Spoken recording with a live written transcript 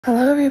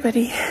Hello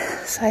everybody.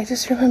 So I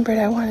just remembered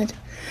I wanted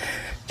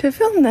to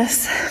film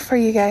this for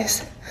you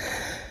guys.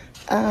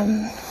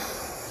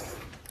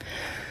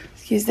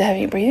 Excuse the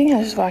heavy breathing, I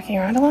was just walking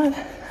around a lot.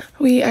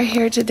 We are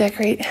here to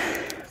decorate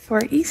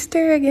for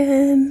Easter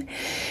again.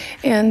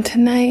 And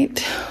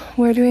tonight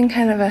we're doing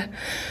kind of a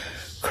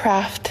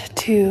craft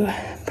to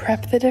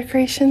prep the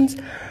decorations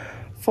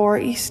for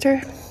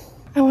Easter.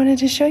 I wanted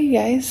to show you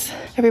guys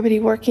everybody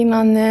working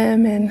on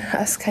them and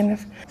us kind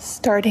of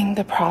starting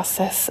the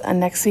process.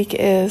 Next week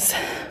is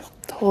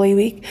Holy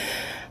Week,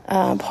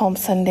 Palm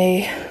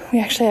Sunday. We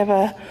actually have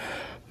a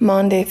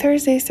Maundy,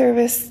 Thursday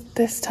service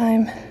this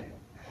time,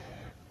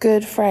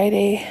 Good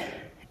Friday,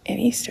 and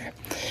Easter.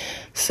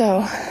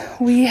 So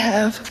we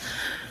have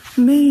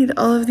made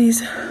all of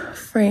these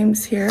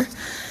frames here.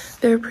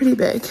 They're pretty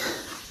big,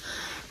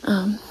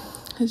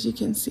 as you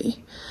can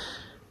see.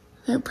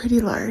 They're pretty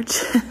large.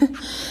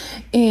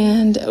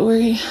 And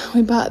we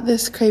bought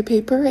this crepe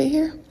paper right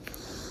here.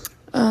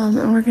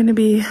 And we're gonna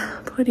be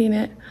putting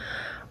it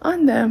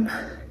on them.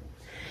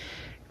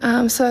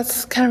 So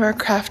that's kind of our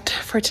craft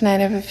for tonight.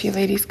 I have a few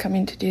ladies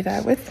coming to do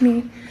that with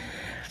me.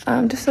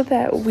 Just so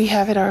that we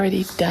have it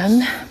already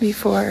done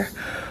before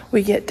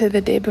we get to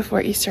the day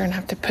before Easter and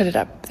have to put it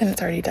up and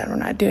it's already done. We're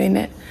not doing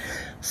it.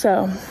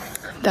 So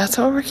that's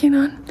what we're working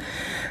on.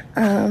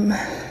 And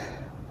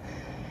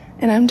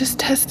I'm just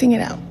testing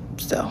it out.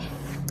 So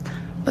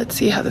let's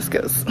see how this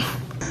goes.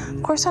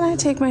 Of course, when I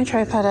take my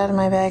tripod out of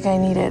my bag, I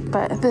need it,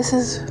 but this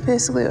is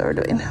basically what we're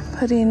doing.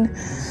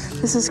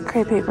 This is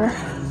crepe paper.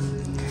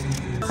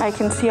 I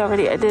can see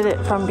already I did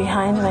it from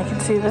behind and I can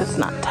see that it's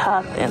not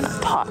taut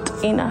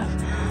enough.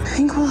 I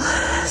think we'll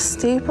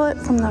staple it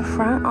from the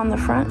front, on the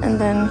front, and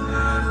then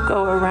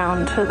go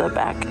around to the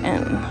back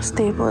and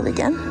staple it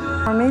again.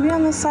 Or maybe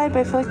on the side,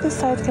 but I feel like this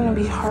side's gonna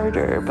be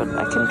harder, but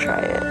I can try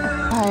it.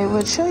 I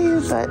would show you,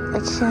 but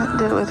I can't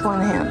do it with one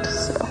hand,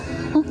 so.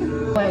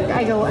 Like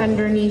I go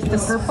underneath the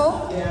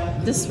purple?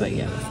 This way,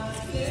 yeah.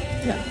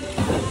 Yeah.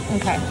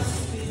 Okay.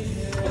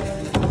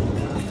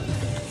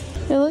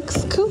 It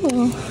looks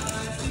cool.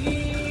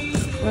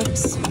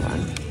 Whoops. Hold on.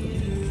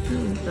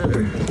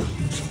 Better.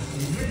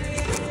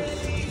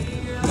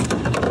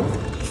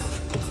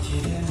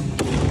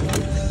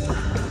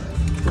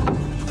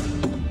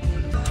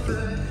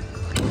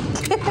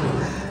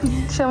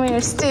 Show me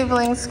your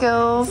stapling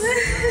skills.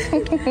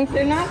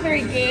 They're not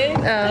very good.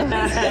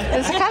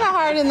 It's kind of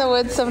hard in the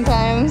woods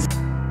sometimes.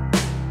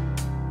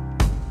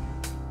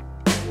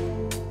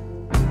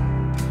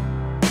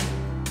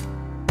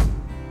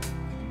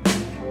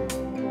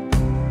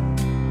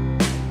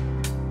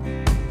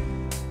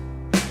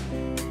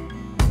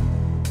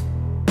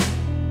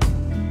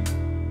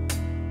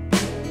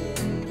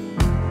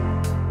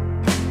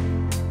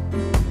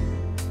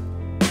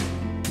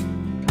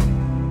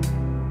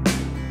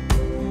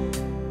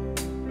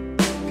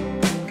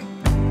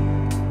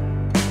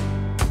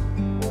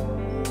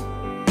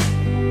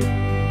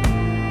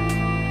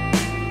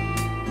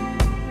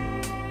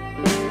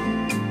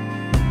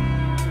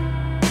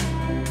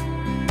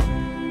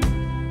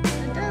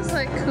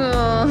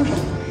 Cool.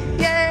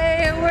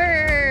 Yay, it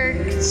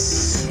worked.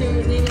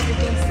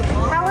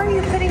 How are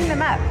you putting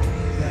them up?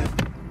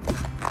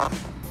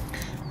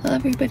 Hello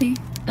everybody.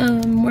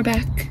 We're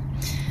back.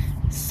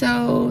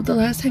 So the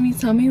last time you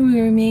saw me,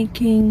 we were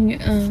making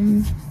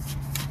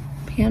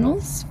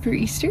panels for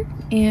Easter,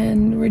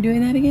 and we're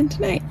doing that again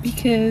tonight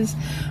because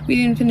we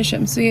didn't finish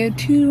them. So we had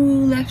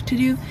 2 left to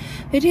do.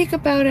 They take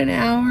about an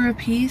hour a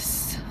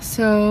piece,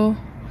 so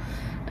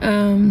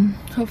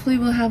hopefully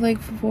we'll have like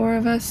 4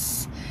 of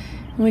us.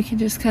 We can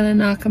just kind of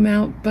knock them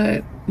out,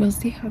 but we'll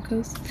see how it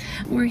goes.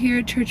 We're here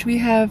at church.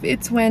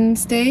 It's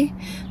Wednesday,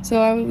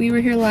 so we were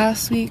here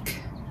last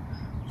week,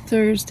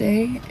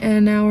 Thursday,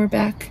 and now we're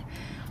back.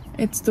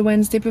 It's the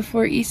Wednesday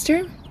before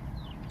Easter.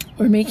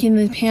 We're making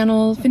the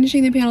panels,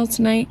 finishing the panels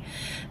tonight.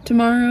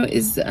 Tomorrow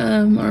is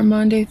our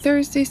Maundy,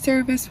 Thursday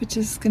service, which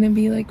is going to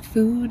be like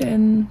food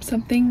and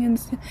something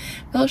and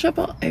fellowship.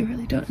 I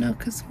really don't know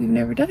because we've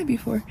never done it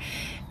before.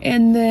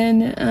 And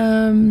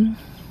then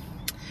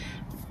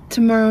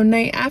tomorrow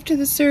night after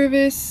the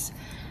service,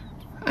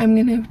 I'm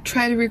gonna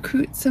try to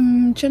recruit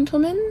some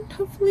gentlemen,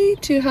 hopefully,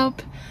 to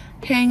help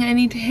hang. I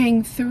need to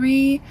hang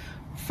 3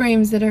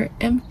 frames that are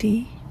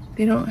empty.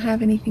 They don't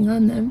have anything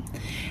on them.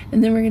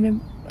 And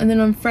then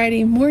on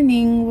Friday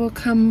morning, I'll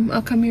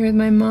come here with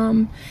my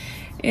mom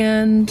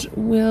and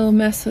we'll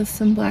mess with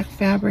some black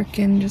fabric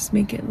and just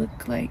make it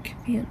look like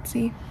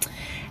fancy.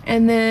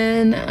 And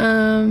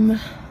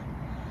then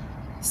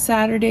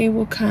Saturday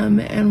we'll come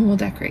and we'll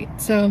decorate.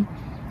 So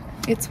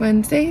it's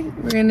Wednesday.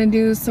 We're gonna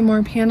do some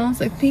more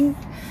panels. I think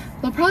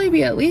there'll probably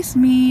be at least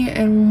me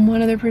and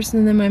one other person,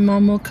 and then my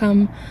mom will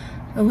come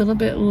a little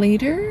bit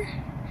later,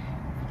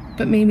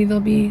 but maybe there'll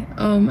be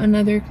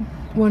another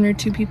 1 or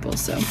 2 people.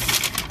 So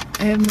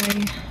I have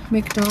my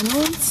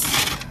McDonald's.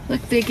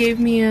 Look, they gave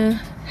me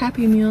a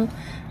Happy Meal.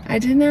 I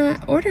did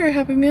not order a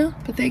Happy Meal,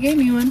 but they gave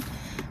me one,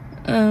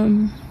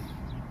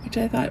 which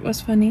I thought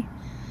was funny.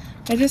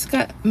 I just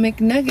got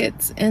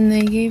McNuggets and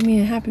they gave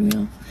me a Happy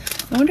Meal.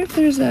 I wonder if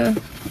there's a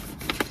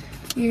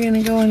You're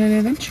gonna go on an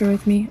adventure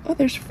with me. Oh,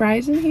 there's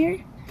fries in here.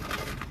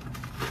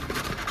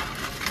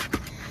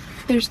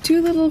 There's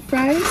 2 little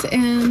fries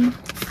and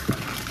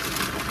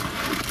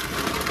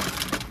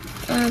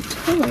a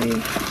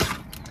toy.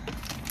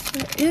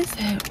 What is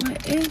it?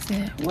 What is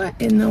it? What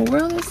in the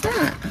world is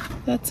that?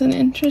 That's an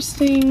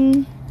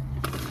interesting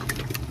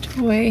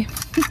toy.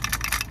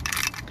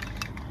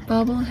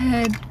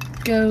 Bobblehead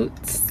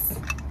goats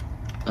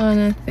on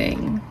a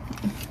thing.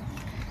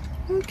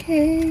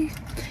 Okay.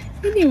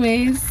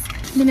 Anyways,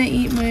 I'm gonna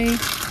eat my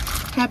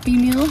Happy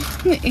Meal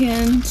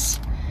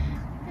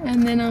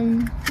and then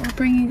I'll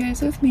bring you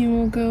guys with me and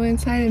we'll go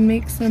inside and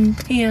make some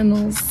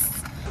panels.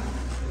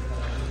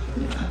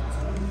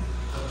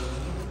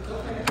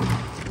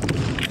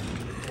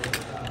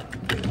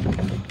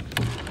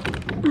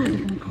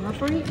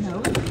 Incorporate?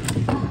 No.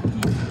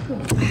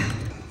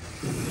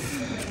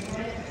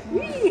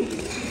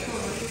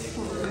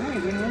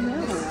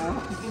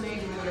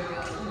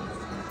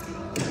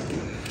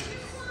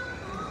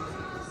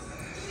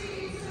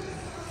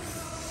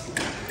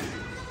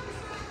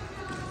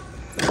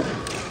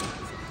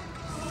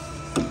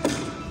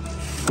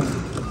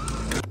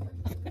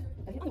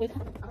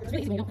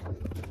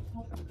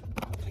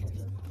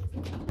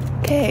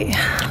 Okay,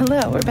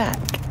 hello, we're back.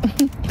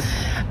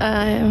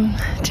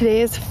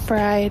 Today is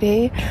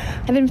Friday.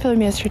 I didn't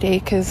film yesterday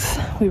because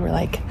we were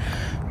like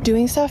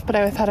doing stuff, but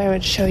I thought I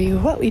would show you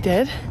what we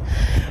did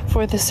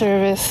for the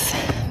service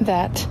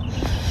that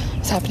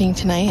is happening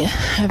tonight.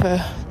 I have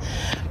a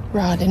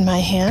rod in my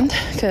hand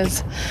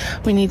because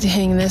we need to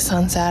hang this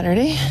on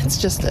Saturday.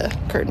 It's just a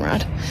curtain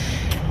rod.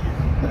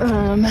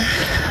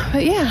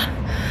 But yeah,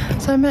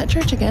 so I'm at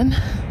church again.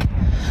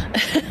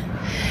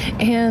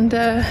 And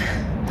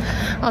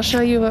I'll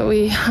show you what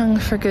we hung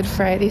for Good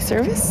Friday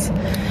service.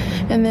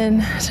 And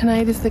then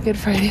tonight is the Good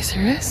Friday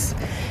service.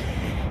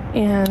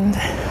 And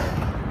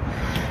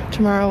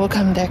tomorrow we'll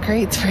come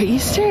decorate for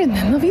Easter and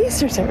then there'll be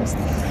Easter service.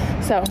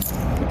 So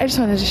I just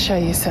wanted to show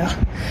you, so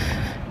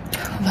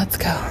let's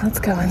go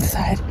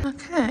inside.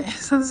 Okay,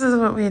 so this is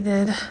what we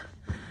did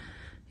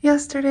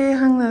yesterday.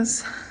 Hung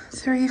those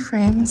 3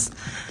 frames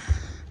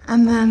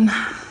and then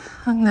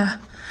hung the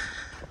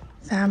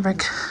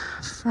fabric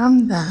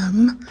from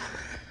them.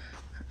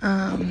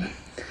 Let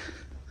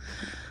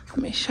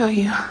me show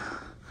you.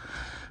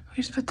 We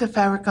just put the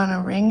fabric on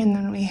a ring and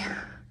then we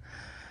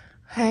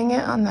hang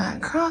it on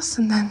that cross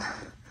and then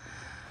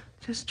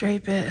just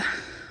drape it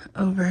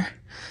over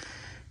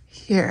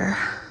here.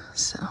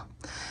 So,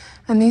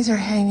 and these are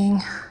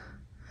hanging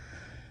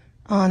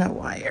on a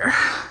wire.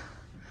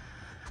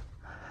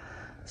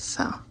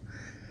 So,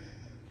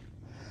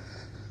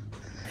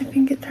 I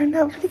think it turned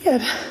out pretty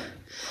good.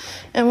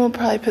 And we'll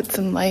probably put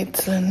some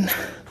lights and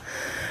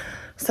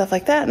stuff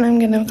like that. And I'm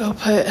gonna go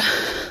put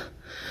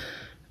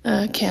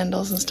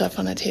candles and stuff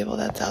on a table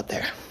that's out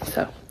there.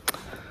 So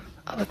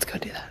let's go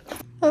do that.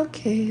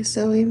 Okay,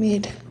 so we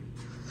made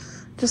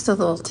just a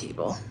little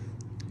table.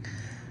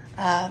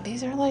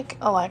 These are like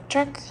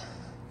electric,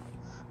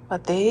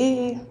 but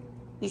you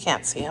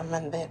can't see them,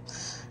 and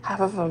half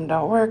of them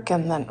don't work,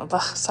 and then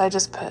so I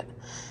just put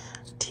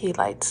tea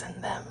lights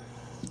in them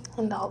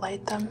and I'll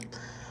light them.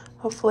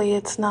 Hopefully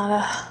it's not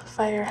a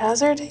fire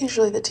hazard.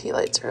 Usually the tea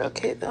lights are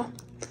okay though.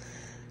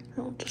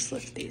 I'll just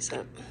lift these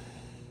up.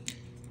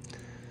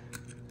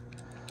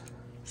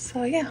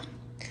 So yeah,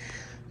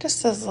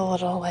 just as a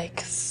little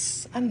like,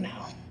 I don't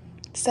know,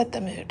 set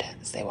the mood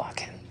as they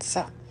walk in.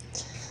 So,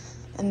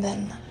 and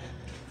then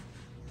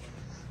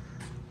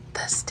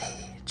the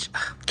stage.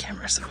 Oh,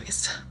 camera's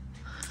always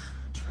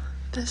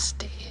the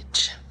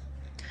stage.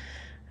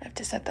 I have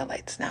to set the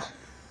lights now.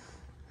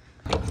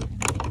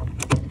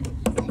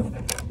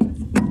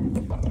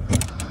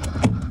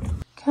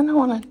 Kind of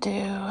want to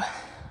do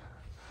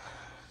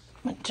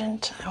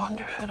magenta. I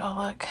wonder if it'll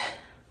look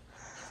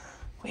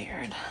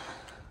weird.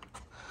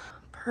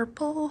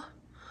 Purple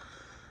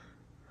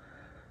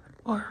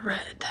or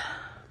red.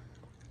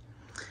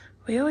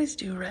 We always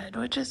do red,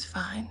 which is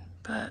fine,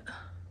 but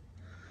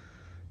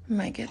I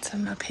might get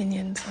some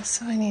opinions,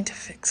 so I need to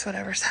fix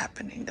whatever's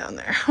happening down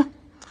there.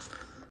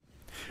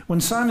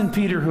 When Simon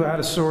Peter, who had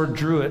a sword,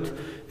 drew it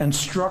and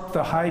struck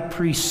the high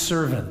priest's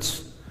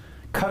servants,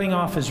 cutting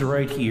off his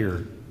right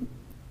ear.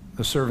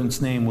 The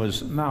servant's name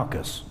was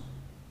Malchus.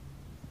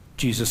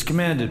 Jesus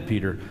commanded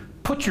Peter,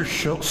 "Put your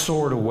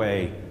sword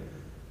away.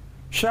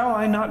 Shall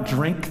I not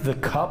drink the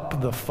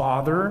cup the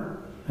Father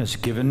has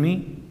given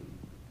me?"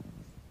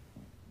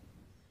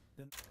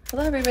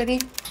 Hello, everybody.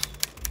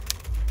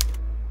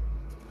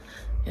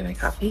 You have my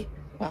coffee?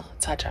 Well,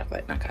 it's hot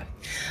chocolate, not coffee.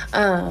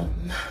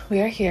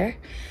 We are here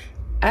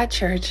at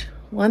church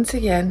once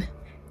again.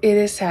 It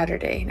is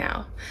Saturday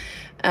now.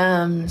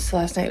 So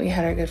last night we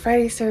had our Good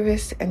Friday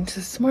service, and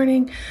this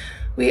morning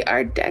we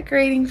are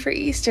decorating for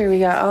Easter. We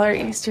got all our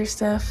Easter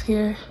stuff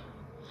here,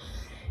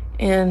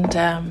 and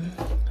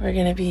we're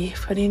gonna be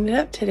putting it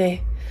up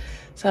today.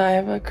 So I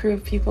have a crew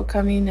of people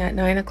coming at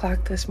 9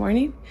 o'clock this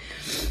morning,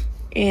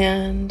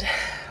 and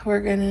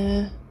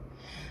the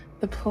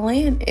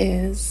plan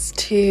is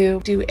to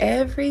do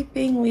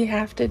everything we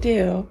have to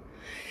do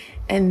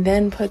and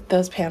then put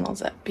those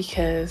panels up,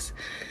 because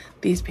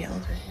these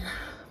panels right here,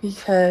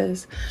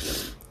 because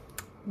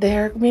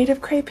they're made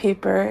of crepe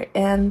paper,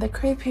 and the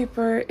crepe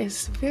paper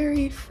is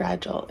very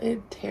fragile.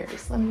 It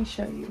tears. Let me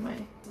show you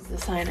this is the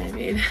sign I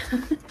made.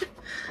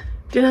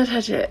 Do not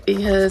touch it,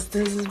 because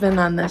this has been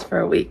on this for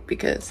a week,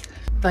 because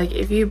like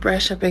if you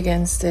brush up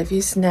against it, if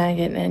you snag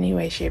it in any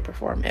way, shape, or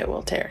form, it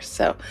will tear.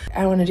 So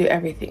I want to do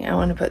everything. I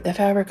want to put the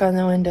fabric on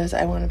the windows.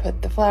 I want to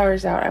put the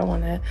flowers out. I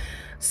want to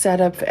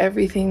set up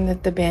everything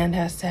that the band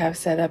has to have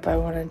set up. I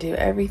want to do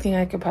everything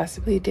I could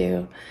possibly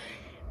do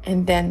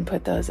and then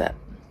put those up,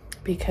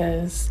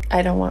 because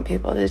I don't want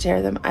people to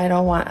tear them. I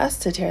don't want us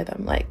to tear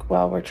them, like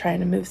while we're trying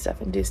to move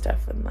stuff and do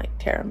stuff and like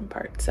tear them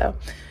apart. So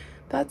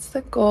that's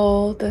the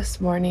goal this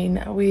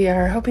morning. We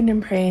are hoping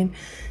and praying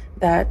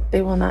that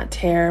they will not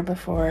tear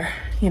before,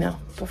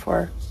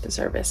 before the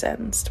service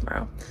ends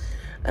tomorrow.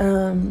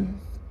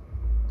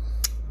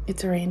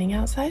 It's raining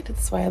outside.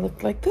 That's why I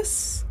look like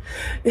this.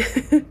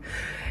 It's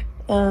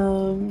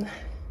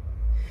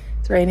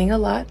raining a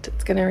lot.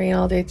 It's gonna rain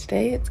all day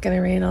today. It's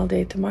gonna rain all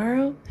day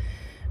tomorrow.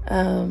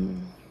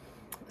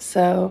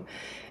 So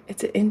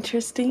it's an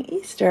interesting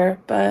Easter,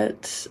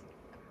 but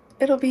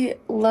it'll be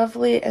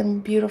lovely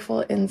and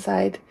beautiful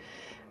inside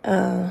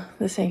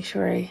the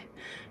sanctuary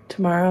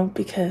tomorrow,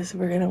 because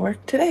we're gonna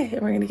work today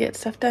and we're gonna get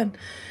stuff done.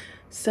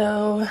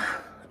 So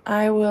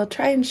I will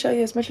try and show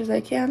you as much as I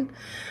can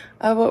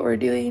of what we're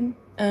doing.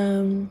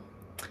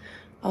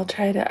 I'll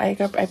try to, I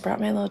brought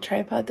my little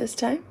tripod this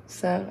time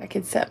so I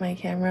could set my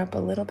camera up a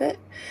little bit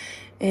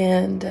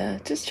and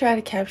just try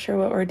to capture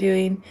what we're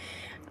doing.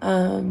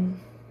 And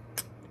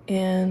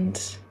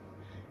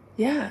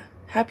yeah,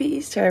 happy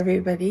Easter,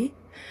 everybody.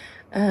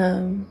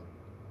 Even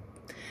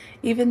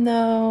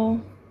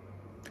though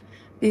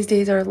these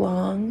days are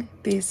long,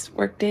 these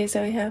work days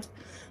that we have,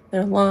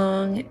 they're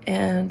long,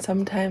 and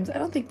sometimes, I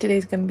don't think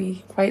today's gonna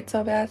be quite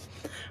so bad,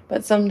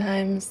 but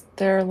sometimes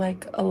they're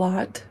like a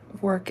lot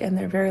of work and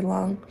they're very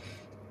long.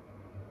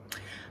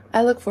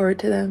 I look forward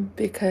to them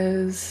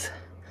because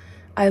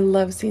I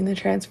love seeing the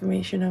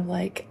transformation of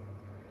like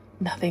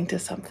nothing to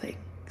something.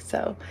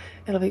 So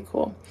it'll be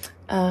cool.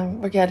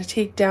 We're gonna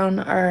take down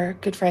our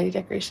Good Friday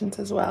decorations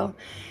as well,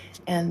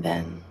 and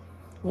then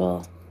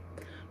we'll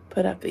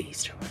put up the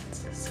Easter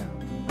ones. So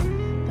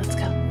let's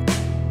go.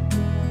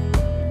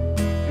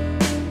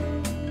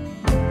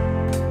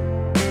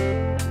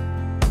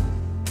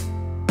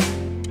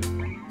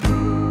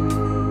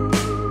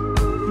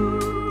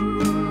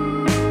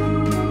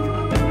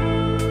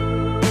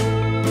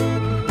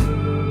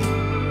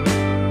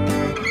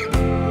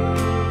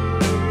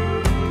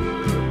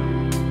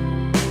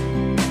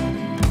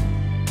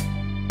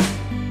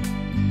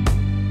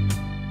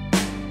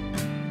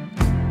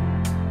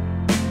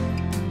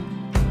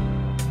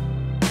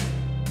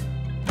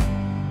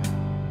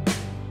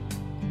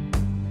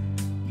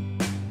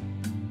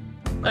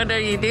 What are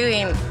you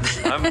doing?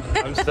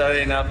 I'm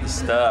setting up the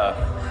stuff.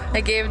 I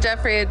gave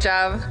Jeffrey a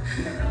job.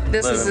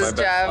 This is his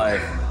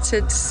job,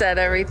 to set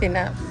everything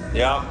up.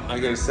 Yeah,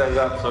 I'm gonna set it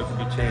up so it can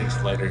be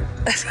changed later.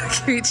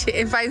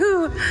 By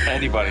who?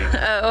 Anybody.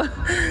 Oh.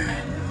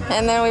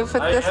 And then we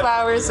put the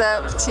flowers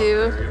up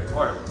too.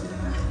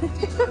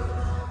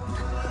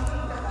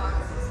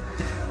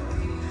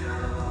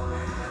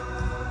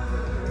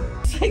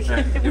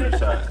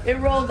 It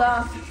rolled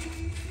off.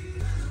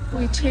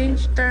 We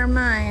changed our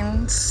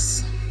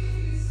minds.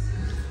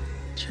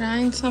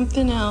 Trying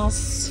something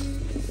else.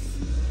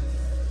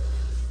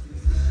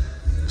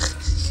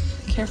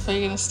 Careful,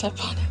 you're gonna step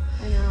on it.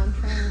 I know, I'm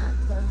trying not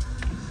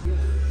to.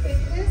 It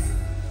is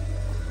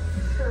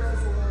curls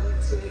a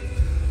little too.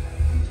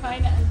 I'm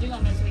trying to undo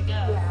them as we go.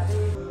 Yeah,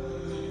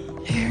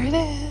 Here it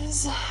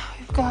is.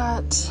 We've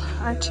got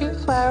our 2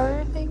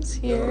 flower things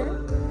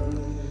here.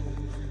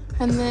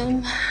 And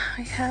then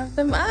we have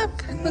them up.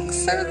 It looks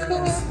so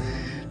cool.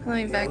 Let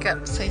me back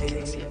up so you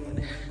can see it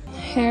better.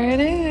 Here it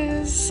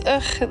is.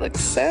 Ugh, it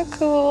looks so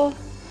cool.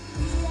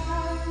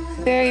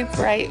 Very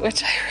bright,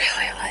 which I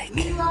really like.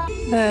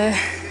 The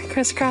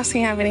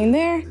crisscrossing happening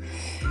there,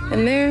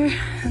 and then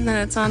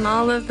it's on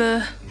all of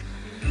the,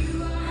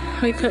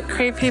 we put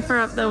crepe paper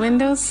up the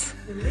windows.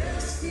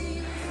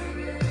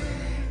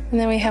 And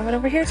then we have it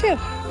over here too.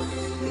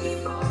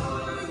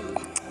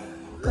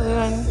 Blue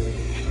and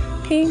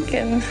pink,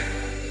 and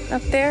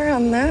up there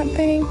on that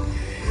thing.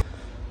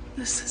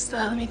 This is the,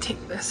 let me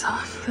take this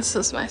off. This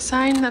is my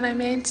sign that I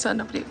made so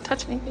nobody would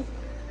touch anything.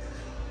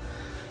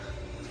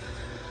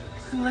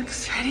 It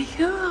looks pretty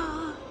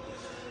cool.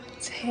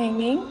 It's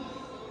hanging.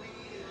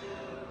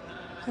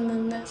 And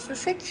then that's the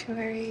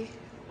sanctuary.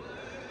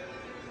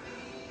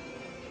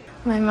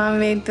 My mom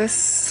made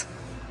this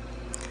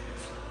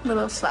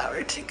little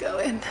flower to go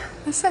in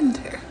the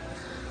center.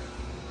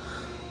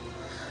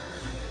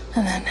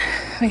 And then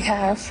we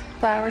have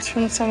flowers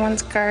from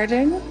someone's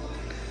garden.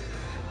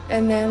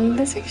 And then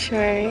the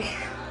sanctuary.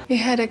 We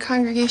had a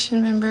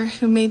congregation member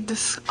who made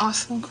this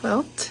awesome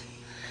quilt,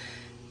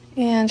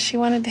 and she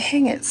wanted to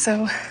hang it,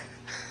 so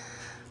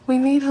we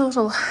made a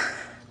little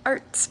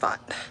art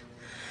spot.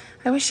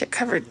 I wish it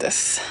covered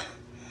this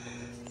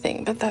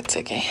thing, but that's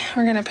okay.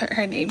 We're gonna put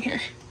her name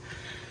here.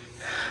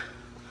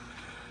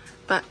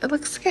 But it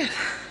looks good.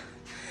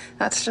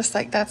 That's just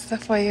like, that's the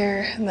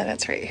foyer, and then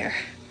it's right here.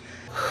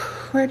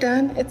 We're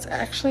done. It's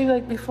actually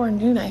like before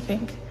noon, I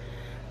think,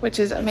 which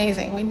is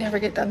amazing. We never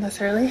get done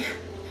this early.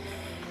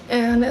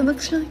 And it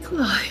looks really cool.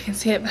 You can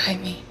see it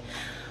behind me.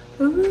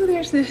 Ooh,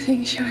 there's the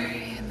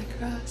sanctuary and the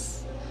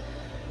cross.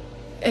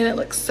 And it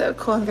looks so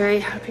cool. I'm very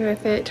happy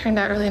with it. It turned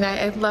out really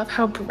nice. I love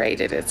how bright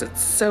it is.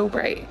 It's so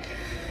bright.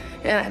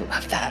 And I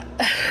love that,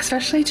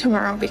 especially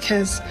tomorrow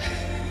because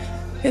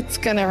it's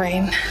gonna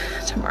rain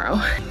tomorrow.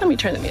 Let me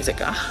turn the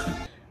music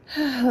off.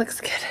 Looks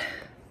good.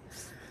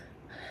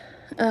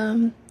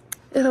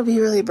 It'll be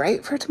really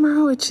bright for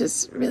tomorrow, which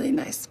is really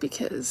nice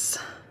because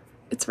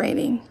it's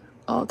raining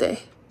all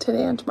day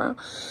today and tomorrow.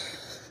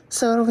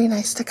 So it'll be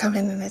nice to come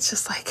in and it's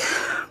just like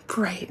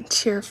bright and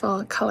cheerful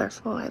and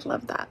colorful. I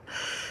love that.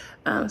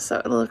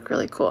 So it'll look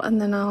really cool.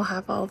 And then I'll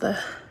have all the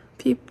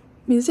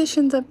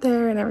musicians up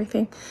there and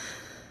everything.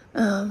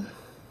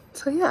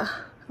 So yeah,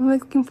 I'm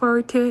looking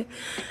forward to it.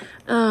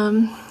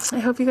 I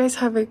hope you guys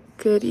have a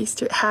good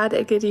Easter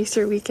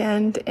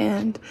weekend,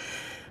 and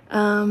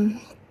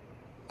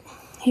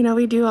you know,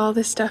 we do all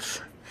this stuff.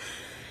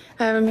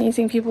 I have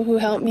amazing people who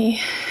help me,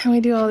 and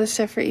we do all this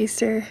stuff for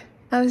Easter.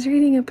 I was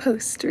reading a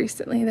post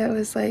recently that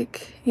was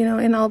like, you know,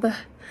 in all the,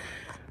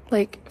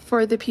 like,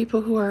 for the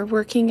people who are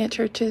working at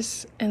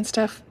churches and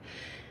stuff,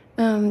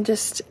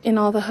 just in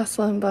all the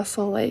hustle and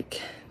bustle,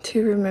 like,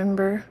 to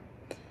remember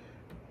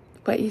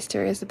what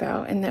Easter is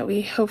about, and that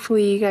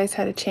hopefully you guys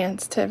had a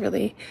chance to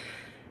really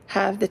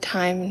have the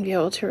time and be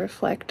able to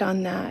reflect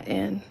on that.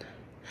 And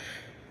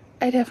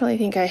I definitely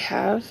think I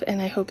have,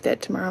 and I hope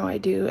that tomorrow I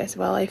do as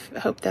well. I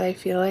hope that I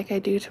feel like I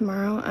do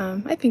tomorrow.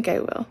 I think I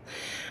will.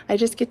 I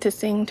just get to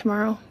sing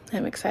tomorrow.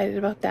 I'm excited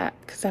about that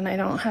because then I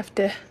don't have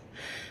to,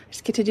 I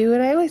just get to do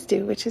what I always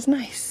do, which is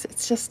nice.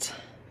 It's just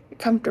a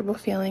comfortable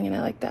feeling, and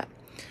I like that.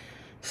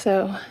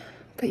 So,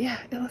 but yeah,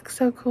 it looks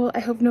so cool. I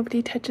hope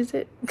nobody touches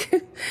it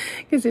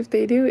because if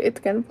they do, it's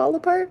gonna fall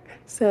apart.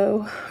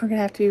 So we're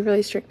gonna have to be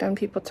really strict on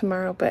people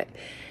tomorrow. But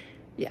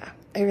yeah,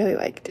 I really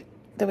liked it.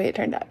 The way it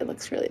turned out, it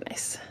looks really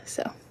nice.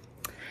 So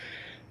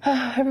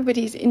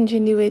everybody's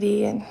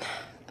ingenuity, and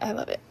I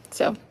love it.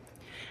 So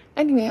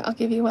anyway, I'll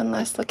give you one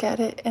last look at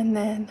it and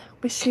then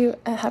wish you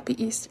a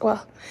happy Easter.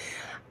 Well,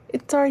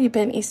 it's already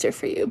been Easter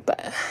for you, but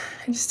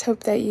I just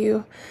hope that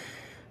you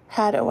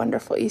had a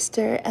wonderful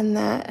Easter and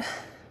that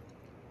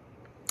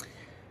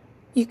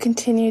you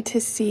continue to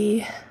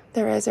see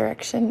the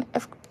resurrection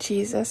of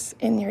Jesus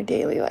in your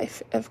daily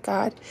life, of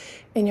God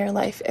in your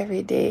life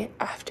every day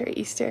after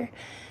Easter.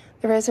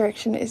 The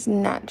resurrection is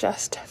not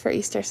just for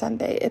Easter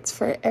Sunday, it's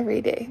for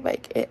every day.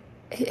 Like,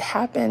 it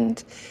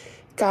happened.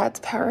 God's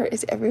power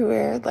is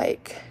everywhere.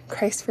 Like,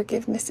 Christ's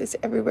forgiveness is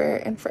everywhere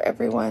and for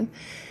everyone.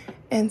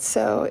 And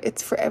so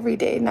it's for every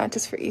day, not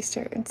just for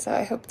Easter. And so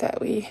I hope that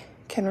we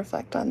can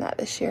reflect on that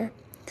this year.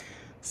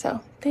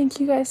 So thank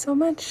you guys so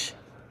much.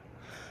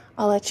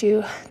 I'll let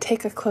you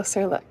take a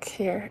closer look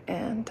here,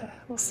 and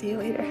we'll see you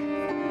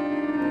later.